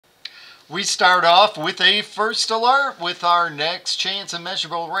We start off with a first alert with our next chance of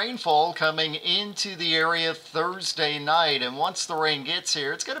measurable rainfall coming into the area Thursday night. And once the rain gets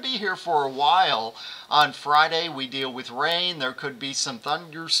here, it's going to be here for a while. On Friday, we deal with rain. There could be some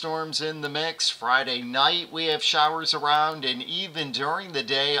thunderstorms in the mix. Friday night, we have showers around. And even during the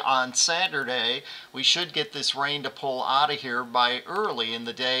day on Saturday, we should get this rain to pull out of here by early in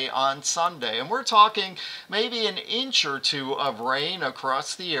the day on Sunday. And we're talking maybe an inch or two of rain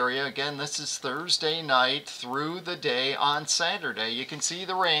across the area. Again, this is Thursday night through the day on Saturday. You can see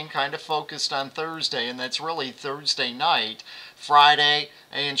the rain kind of focused on Thursday, and that's really Thursday night. Friday,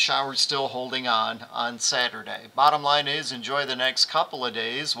 and showers still holding on Saturday. Bottom line is, enjoy the next couple of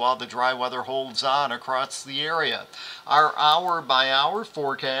days while the dry weather holds on across the area. Our hour-by-hour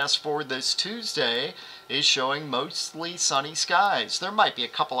forecast for this Tuesday is showing mostly sunny skies. There might be a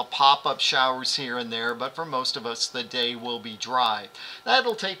couple of pop-up showers here and there, but for most of us the day will be dry.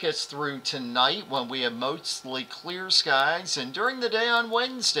 That'll take us through tonight when we have mostly clear skies, and during the day on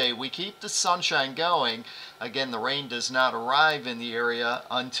Wednesday we keep the sunshine going. Again, the rain does not arrive in the area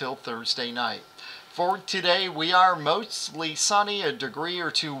until Thursday night. For today, we are mostly sunny, a degree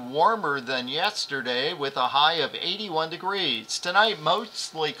or two warmer than yesterday with a high of 81 degrees. Tonight,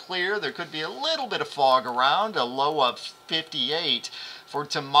 mostly clear. There could be a little bit of fog around, a low of 58. For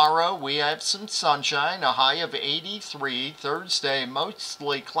tomorrow, we have some sunshine, a high of 83. Thursday,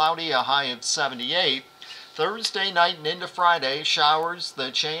 mostly cloudy, a high of 78. Thursday night and into Friday, showers, the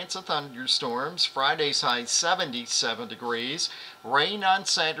chance of thunderstorms. Friday's high 77 degrees. Rain on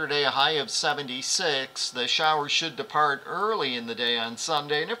Saturday, a high of 76. The showers should depart early in the day on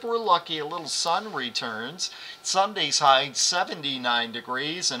Sunday, and if we're lucky, a little sun returns. Sunday's high 79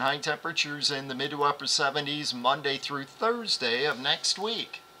 degrees, and high temperatures in the mid to upper 70s Monday through Thursday of next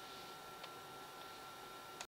week.